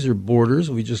boundaries or borders.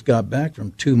 We just got back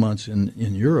from 2 months in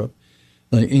Europe,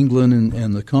 England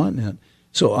and the continent.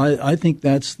 So I think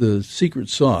that's the secret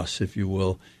sauce, if you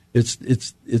will.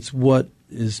 It's what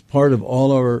is part of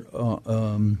all our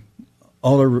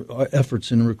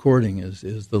efforts in recording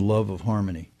is the love of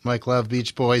harmony. Mike Love,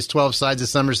 Beach Boys, 12 Sides of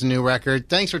Summer's a new record.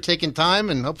 Thanks for taking time,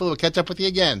 and hopefully we'll catch up with you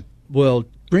again. Well,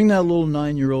 bring that little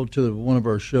 9-year-old to one of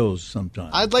our shows sometime.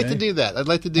 I'd like to do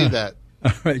that.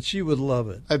 All right, she would love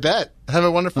it. I bet. Have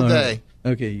a wonderful day.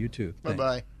 Right. Okay, you too.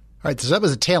 Bye-bye. All right, so that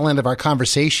was the tail end of our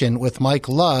conversation with Mike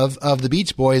Love of the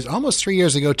Beach Boys almost 3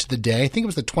 years ago to the day. I think it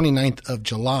was the 29th of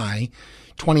July,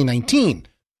 2019.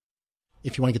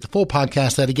 If you want to get the full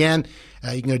podcast, that again,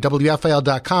 you can go to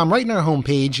WFIL.com right in our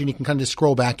homepage, and you can kind of just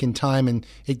scroll back in time, and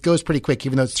it goes pretty quick.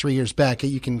 Even though it's 3 years back,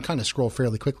 you can kind of scroll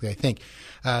fairly quickly, I think.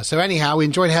 So anyhow, we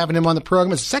enjoyed having him on the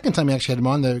program. It's the second time we actually had him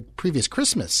on the previous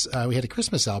Christmas. We had a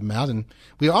Christmas album out, and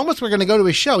we almost were going to go to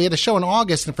his show. He had a show in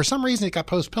August, and for some reason it got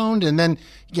postponed, and then,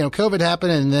 COVID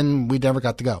happened, and then we never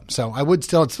got to go. So I would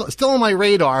it's still on my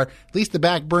radar, at least the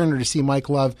back burner, to see Mike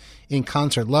Love in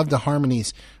concert. Love the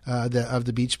harmonies of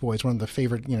the Beach Boys, one of the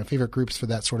favorite groups for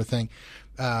that sort of thing.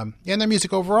 And their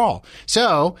music overall.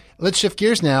 So let's shift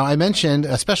gears now. I mentioned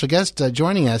a special guest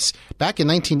joining us. Back in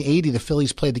 1980, the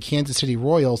Phillies played the Kansas City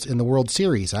Royals in the World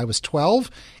Series. I was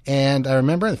 12, and I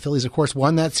remember the Phillies, of course,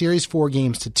 won that series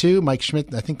 4-2. Mike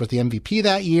Schmidt, I think, was the MVP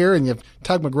that year, and you have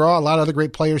Tug McGraw, a lot of other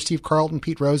great players, Steve Carlton,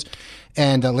 Pete Rose,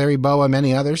 and Larry Bowa,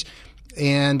 many others.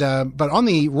 And but on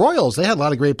the Royals, they had a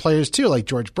lot of great players too, like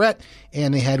George Brett,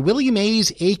 and they had Willie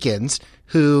Mays Aikens,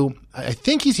 who I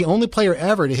think he's the only player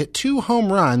ever to hit 2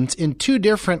 home runs in 2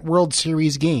 different World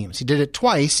Series games. He did it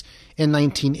twice in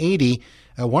 1980.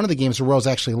 One of the games the Royals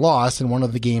actually lost, and one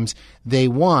of the games they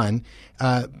won.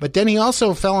 But then he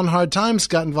also fell on hard times,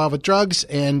 got involved with drugs,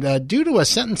 and due to a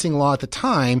sentencing law at the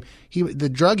time, the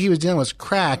drug he was dealing was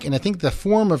crack, and I think the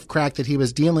form of crack that he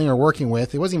was dealing or working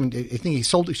with, it wasn't even, I think he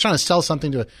was trying to sell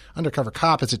something to an undercover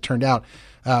cop, as it turned out.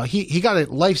 He got a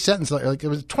life sentence, like it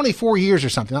was 24 years or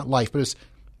something, not life, but it was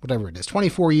whatever it is,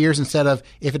 24 years instead of,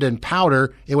 if it had been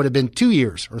powder, it would have been 2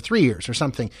 years or 3 years or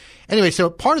something. Anyway, so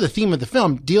part of the theme of the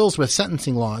film deals with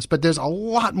sentencing laws, but there's a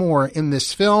lot more in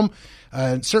this film,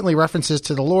 certainly references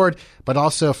to the Lord, but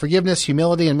also forgiveness,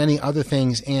 humility, and many other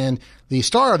things. And the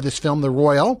star of this film, The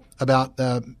Royal, about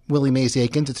Willie Mays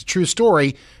Aikens, it's a true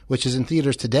story, which is in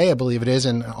theaters today, I believe it is,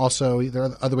 and also there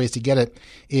are other ways to get it,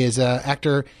 is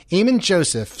actor Eamon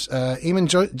Joseph.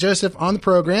 Joseph on the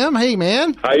program. Hey,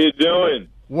 man. How you doing?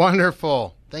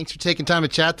 Wonderful. Thanks for taking time to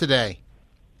chat today.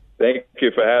 Thank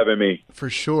you for having me. For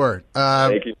sure.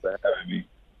 Thank you for having me.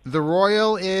 The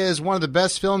Royal is one of the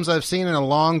best films I've seen in a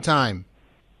long time.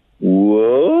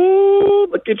 Whoa,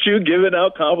 look at you giving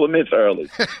out compliments early.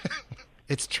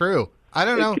 It's true. I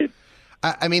don't know.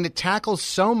 I mean, it tackles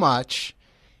so much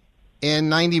in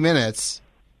 90 minutes,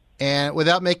 and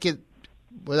without making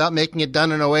it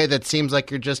done in a way that seems like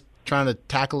you're just trying to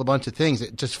tackle a bunch of things.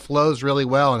 It just flows really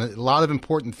well, and a lot of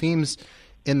important themes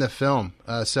in the film.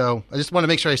 So I just want to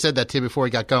make sure I said that to you before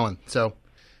we got going. So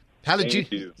how did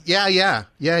you?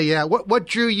 Yeah. What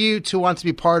drew you to want to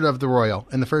be part of The Royal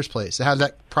in the first place? How did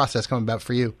that process come about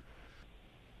for you?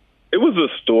 It was a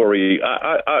story.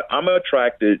 I'm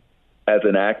attracted as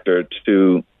an actor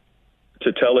to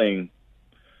telling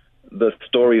the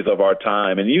stories of our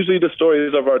time, and usually the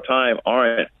stories of our time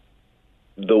aren't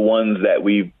the ones that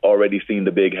we've already seen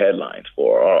the big headlines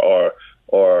for,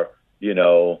 or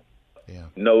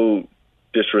no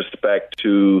disrespect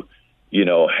to,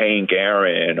 Hank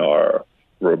Aaron or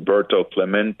Roberto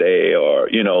Clemente or,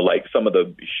 like some of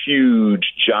the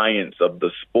huge giants of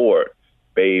the sport,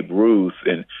 Babe Ruth.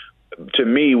 And to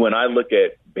me, when I look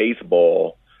at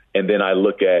baseball and then I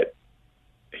look at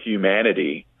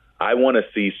humanity, I want to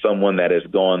see someone that has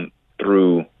gone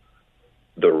through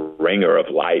the ringer of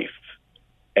life.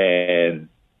 And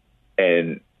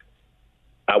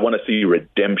I want to see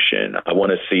redemption. I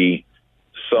want to see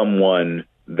someone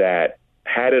that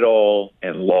had it all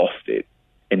and lost it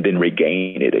and then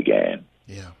regain it again.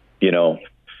 Yeah.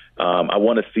 I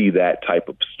want to see that type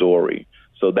of story.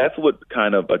 So that's what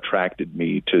kind of attracted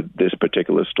me to this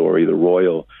particular story, The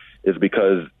Royal, is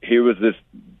because here was this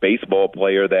baseball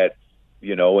player that,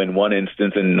 in one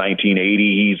instance in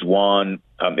 1980, he's won.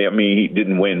 He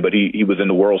didn't win, but he was in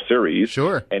the World Series.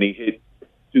 Sure. And he hit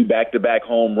 2 back-to-back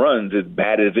home runs as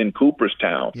bad as in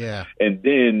Cooperstown. Yeah. And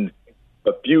then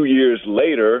a few years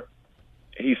later,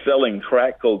 he's selling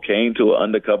crack cocaine to an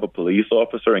undercover police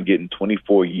officer and getting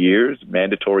 24 years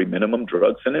mandatory minimum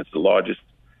drug sentence, the largest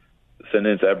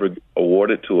sentence ever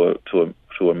awarded to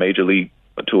a major league,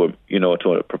 to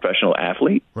a professional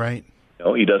athlete. Right.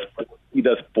 He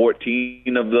does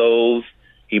 14 of those.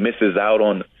 He misses out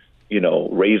on,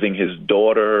 raising his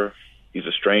daughter. He's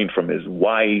estranged from his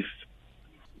wife.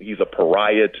 He's a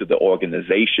pariah to the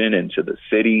organization and to the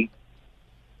city.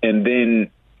 And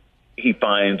then he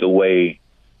finds a way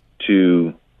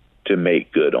to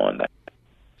make good on that.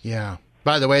 Yeah.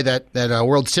 By the way, that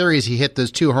World Series, he hit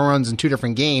those 2 home runs in 2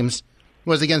 different games,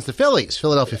 was against the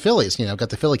Philadelphia Phillies. Got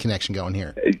the Philly connection going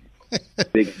here.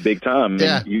 Big time.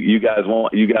 Yeah. You guys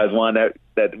won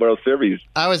that World Series.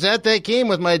 I was at that game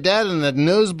with my dad in the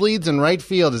nosebleeds in right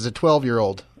field as a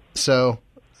 12-year-old. So.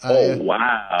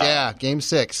 Wow. Yeah, Game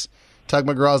 6. Tug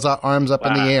McGraw's arms up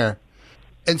in the air.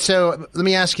 And so let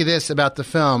me ask you this about the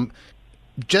film.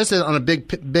 Just on a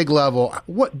big level,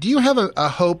 what do you have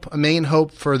a main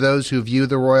hope for those who view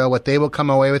The Royal, what they will come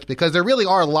away with? Because there really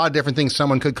are a lot of different things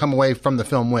someone could come away from the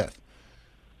film with.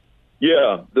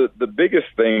 Yeah, the biggest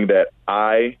thing that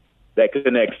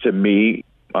connects to me,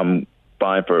 I'm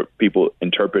fine for people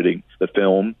interpreting the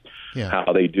film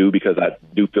how they do, because I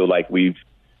do feel like we've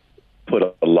put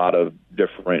a lot of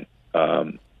different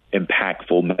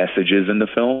impactful messages in the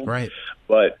film. Right.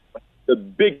 But the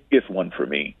biggest one for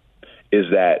me is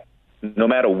that no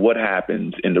matter what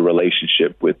happens in the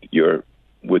relationship with your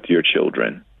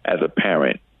children, as a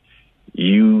parent,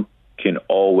 you can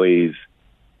always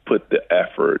put the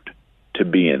effort to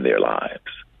be in their lives.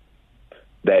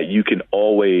 That you can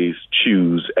always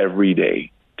choose every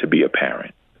day to be a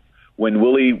parent. When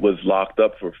Willie was locked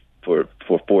up for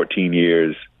 14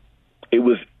 years, it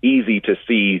was easy to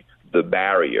see the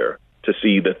barrier, to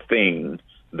see the thing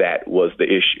that was the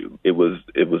issue. It was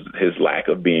his lack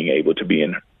of being able to be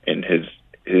in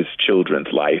his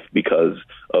children's life because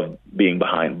of being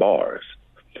behind bars.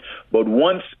 But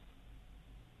once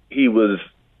he was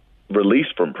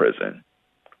released from prison,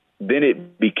 then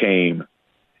it became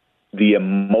the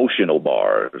emotional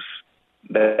bars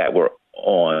that were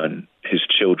on his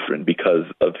children because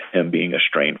of him being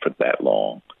estranged for that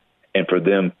long, and for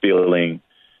them feeling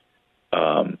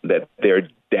that their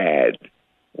dad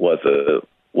was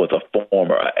a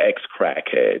former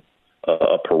ex-crackhead,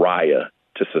 a pariah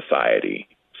to society,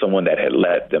 someone that had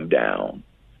let them down,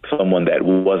 someone that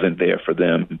wasn't there for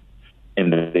them in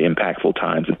the impactful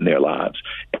times in their lives.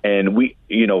 And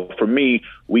for me,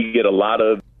 we get a lot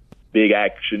of big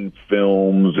action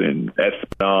films and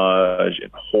espionage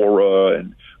and horror,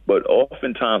 but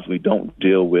oftentimes we don't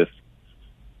deal with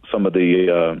some of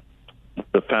the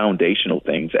foundational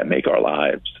things that make our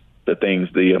lives,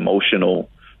 the emotional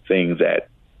things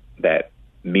that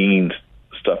mean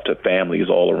stuff to families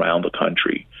all around the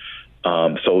country.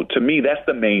 So to me, that's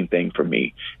the main thing for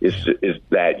me is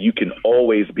that you can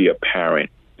always be a parent.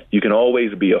 You can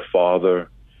always be a father,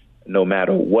 no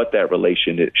matter what that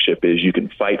relationship is. You can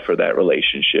fight for that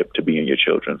relationship to be in your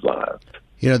children's lives.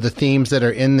 The themes that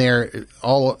are in there,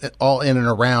 all in and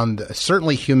around,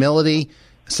 certainly humility,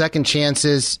 second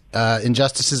chances,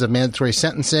 injustices of mandatory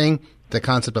sentencing, the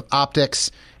concept of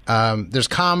optics. There's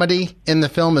comedy in the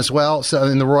film as well, so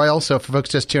in The Royal. So for folks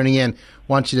just tuning in, I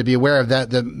want you to be aware of that.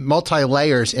 The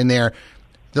multi-layers in there.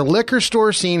 The liquor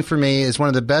store scene for me is one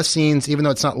of the best scenes, even though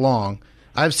it's not long,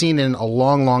 I've seen in a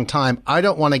long, long time. I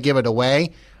don't want to give it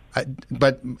away,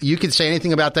 but you can say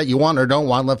anything about that you want or don't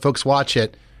want. Let folks watch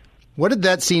it. What did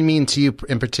that scene mean to you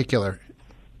in particular?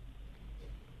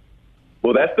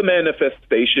 Well, that's the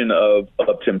manifestation of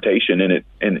temptation in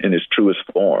its truest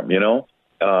form,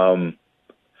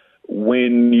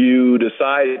 when you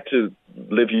decide to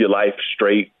live your life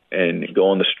straight and go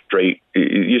on the straight,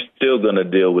 you're still going to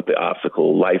deal with the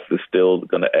obstacle. Life is still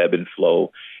going to ebb and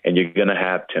flow, and you're going to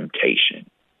have temptation.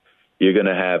 You're going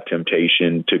to have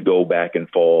temptation to go back and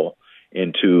fall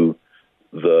into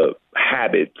the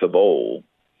habits of old.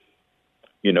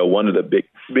 One of the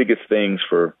biggest things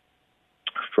for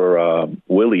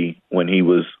Willie when he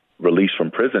was released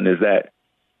from prison is that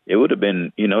it would have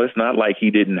been, it's not like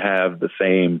he didn't have the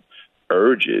same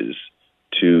urges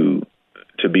to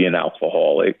be an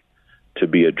alcoholic, to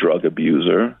be a drug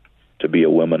abuser, to be a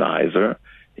womanizer.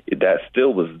 That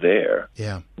still was there.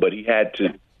 Yeah. But he had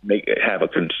to have a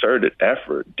concerted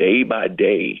effort day by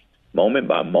day, moment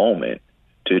by moment,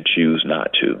 to choose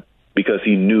not to, because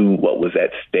he knew what was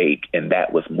at stake, and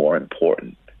that was more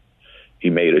important. He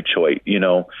made a choice,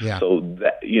 Yeah. So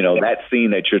that, that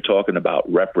scene that you're talking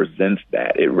about represents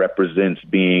that. It represents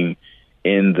being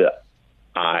in the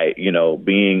eye,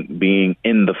 being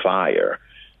in the fire,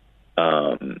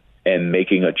 and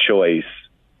making a choice.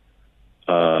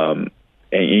 And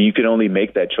you can only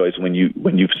make that choice when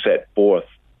you've set forth,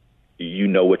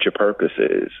 what your purpose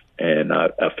is. And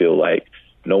I feel like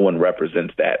no one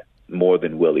represents that more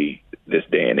than Willie this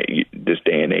day and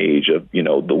age of,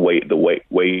 the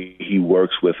way he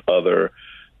works with other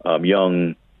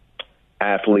young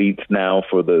athletes now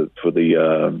for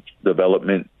the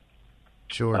development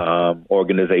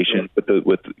organization with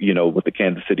the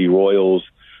Kansas City Royals.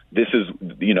 This is,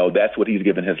 that's what he's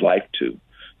given his life to.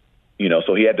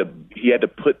 So he had to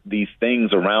put these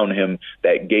things around him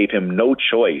that gave him no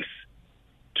choice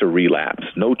to relapse,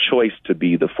 no choice to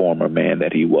be the former man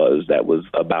that he was, that was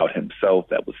about himself,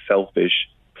 that was selfish,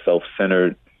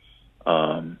 self-centered.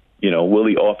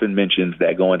 Willie often mentions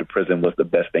that going to prison was the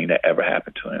best thing that ever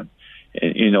happened to him.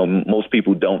 And, most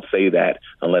people don't say that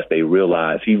unless he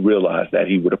realized that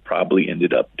he would have probably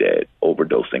ended up dead,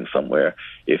 overdosing somewhere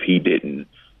if he didn't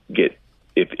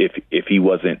if he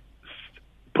wasn't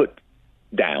put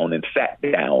down and sat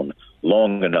down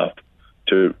long enough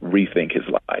to rethink his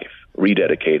life,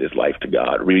 rededicate his life to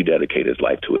God, rededicate his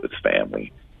life to his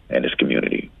family and his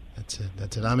community.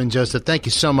 That's it. Amin Joseph, thank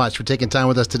you so much for taking time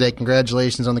with us today.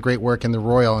 Congratulations on the great work in The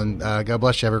Royal, and God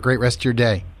bless you. Have a great rest of your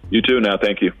day. You too now.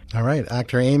 Thank you. All right.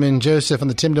 Actor Amin Joseph on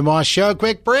the Tim DeMoss Show.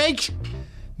 Quick break.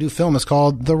 New film is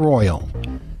called The Royal.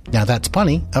 Now That's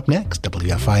Funny. Up next,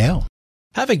 WFIL.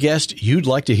 Have a guest you'd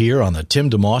like to hear on the Tim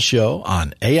DeMoss Show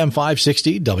on AM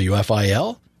 560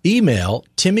 WFIL? Email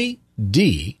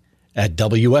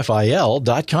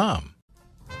timmyd@wfil.com.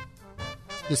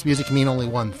 This music can mean only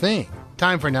one thing.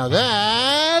 Time for Now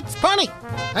That's Funny.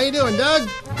 How you doing, Doug?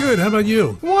 Good. How about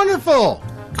you? Wonderful.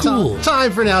 Cool.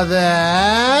 Time for Now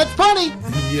That's Funny.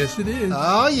 Yes, it is.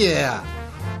 Oh, yeah.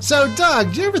 So,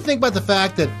 Doug, do you ever think about the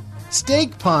fact that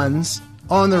steak puns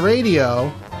on the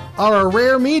radio are a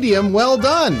rare medium well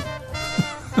done?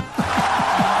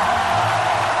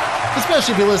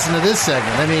 Especially if you listen to this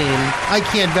segment. I mean, I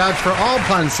can't vouch for all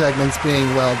pun segments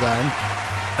being well done.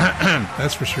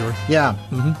 That's for sure. Yeah.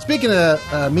 Mm-hmm. Speaking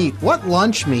of meat, what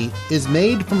lunch meat is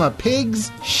made from a pig's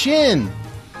shin?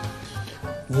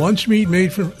 Lunch meat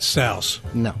made from souse.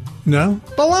 No. No?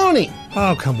 Bologna.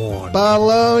 Oh, come on.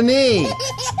 Bologna.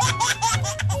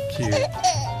 Cute.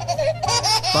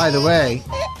 By the way,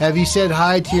 have you said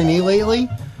hi to your knee lately?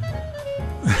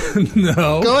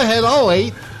 No. Go ahead, I'll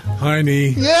wait. Hi, knee.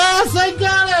 Yes, I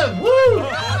got him! Woo!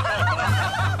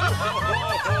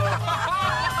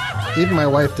 Even my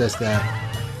wife does that.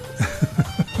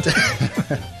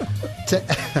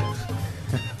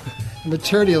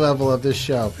 Maturity level of this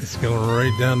show. It's going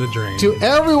right down the drain. To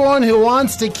everyone who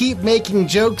wants to keep making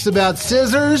jokes about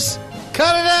scissors,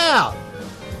 cut it out!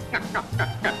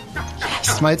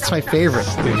 It's my favorite.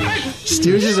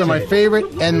 Stooges are my favorite,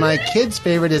 and my kid's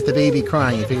favorite is the baby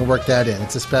crying, if you can work that in.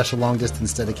 It's a special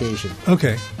long-distance dedication.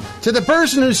 Okay. To the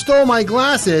person who stole my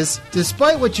glasses,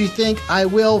 despite what you think, I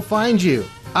will find you.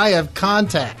 I have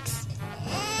contacts.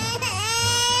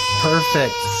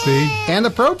 Perfect. See? And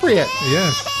appropriate.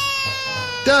 Yes.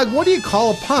 Doug, what do you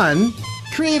call a pun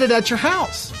created at your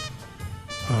house?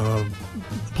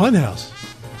 Pun house.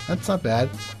 That's not bad.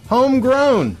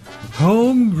 Homegrown.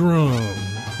 Homegrown.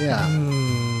 Yeah.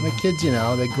 My kids, you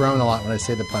know, they groan a lot when I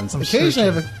say the puns. Occasionally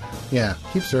I have a... Yeah,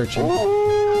 keep searching.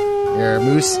 There,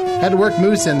 Moose. Had to work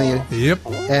Moose in the... Yep.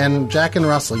 And Jack and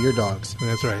Russell, your dogs.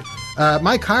 That's right.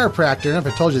 My chiropractor, I don't know if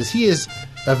I told you this, he is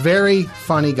a very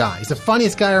funny guy. He's the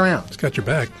funniest guy around. He's got your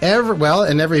back.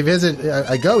 And every visit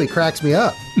I go, he cracks me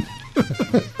up.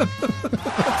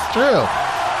 That's true.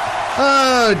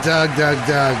 Oh, Doug.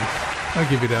 I'll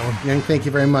give you that one. Young, thank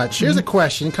you very much. Here's a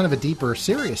question, kind of a deeper,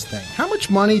 serious thing. How much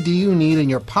money do you need in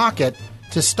your pocket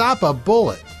to stop a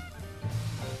bullet?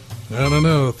 I don't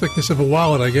know. Thickness of a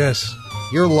wallet, I guess.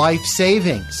 Your life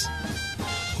savings.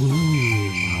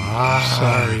 Ooh.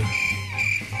 Sorry.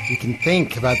 You can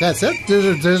think about that. So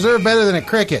that deserve better than a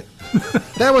cricket.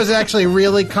 That was actually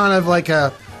really kind of like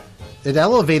it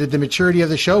elevated the maturity of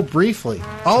the show briefly.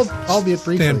 Albeit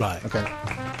briefly. Stand by. Okay.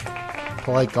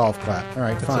 Polite golf clap. All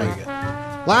right, That's fine. all you get.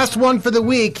 Last one for the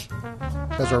week,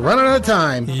 because we're running out of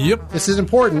time. Yep. This is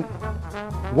important.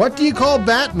 What do you call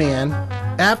Batman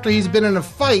after he's been in a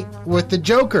fight with the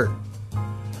Joker?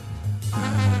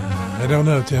 I don't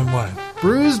know, Tim. What?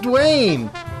 Bruised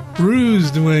Wayne.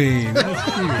 Bruised Wayne. That's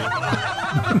cute.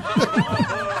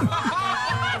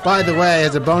 By the way,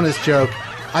 as a bonus joke,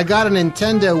 I got a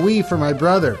Nintendo Wii for my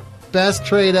brother. Best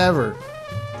trade ever.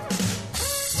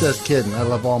 Just kidding. I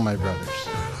love all my brothers.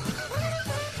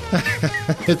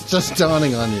 It's just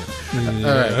dawning on you. Yeah,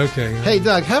 all right. Okay. Hey,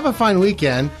 Doug, have a fine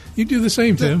weekend. You do the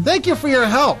same, Tim. Thank you for your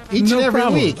help each and every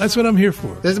problem. week. That's what I'm here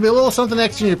for. There's going to be a little something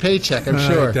extra in your paycheck, I'm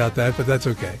sure. I doubt that, but that's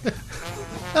okay.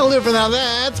 That'll do it for now.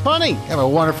 That's funny. Have a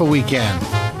wonderful weekend.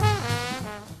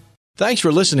 Thanks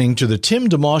for listening to the Tim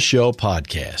DeMoss Show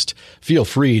podcast. Feel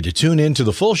free to tune in to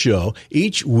the full show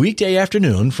each weekday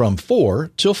afternoon from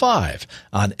 4 till 5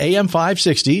 on AM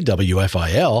 560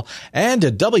 WFIL and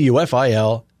at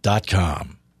WFIL.com.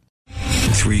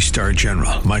 3-star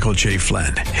General Michael J.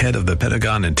 Flynn, head of the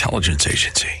Pentagon Intelligence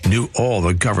Agency, knew all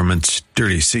the government's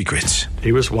dirty secrets.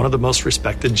 He was one of the most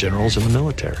respected generals in the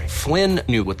military. Flynn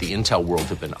knew what the intel world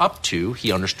had been up to.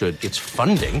 He understood its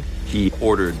funding. He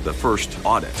ordered the first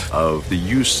audit of the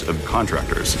use of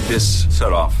contractors. This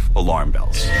set off alarm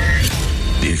bells.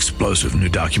 The explosive new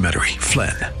documentary,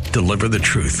 Flynn, Deliver the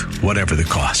Truth, Whatever the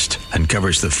Cost,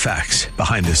 uncovers the facts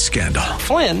behind this scandal.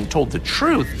 Flynn told the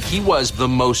truth. He was the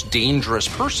most dangerous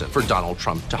person for Donald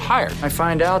Trump to hire. I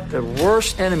find out the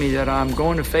worst enemy that I'm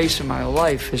going to face in my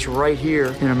life is right here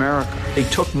in America. They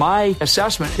took my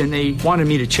assessment and they wanted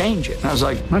me to change it. And I was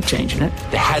like, I'm not changing it.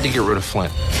 They had to get rid of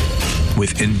Flynn.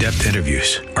 With in-depth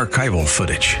interviews, archival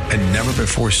footage, and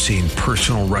never-before-seen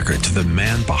personal records of the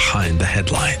man behind the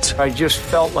headlines. I just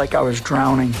felt like I was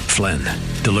drowning. Flynn,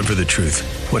 Deliver the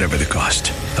Truth, Whatever the Cost.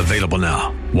 Available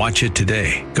now. Watch it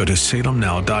today. Go to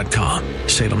salemnow.com.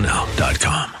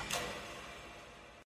 salemnow.com.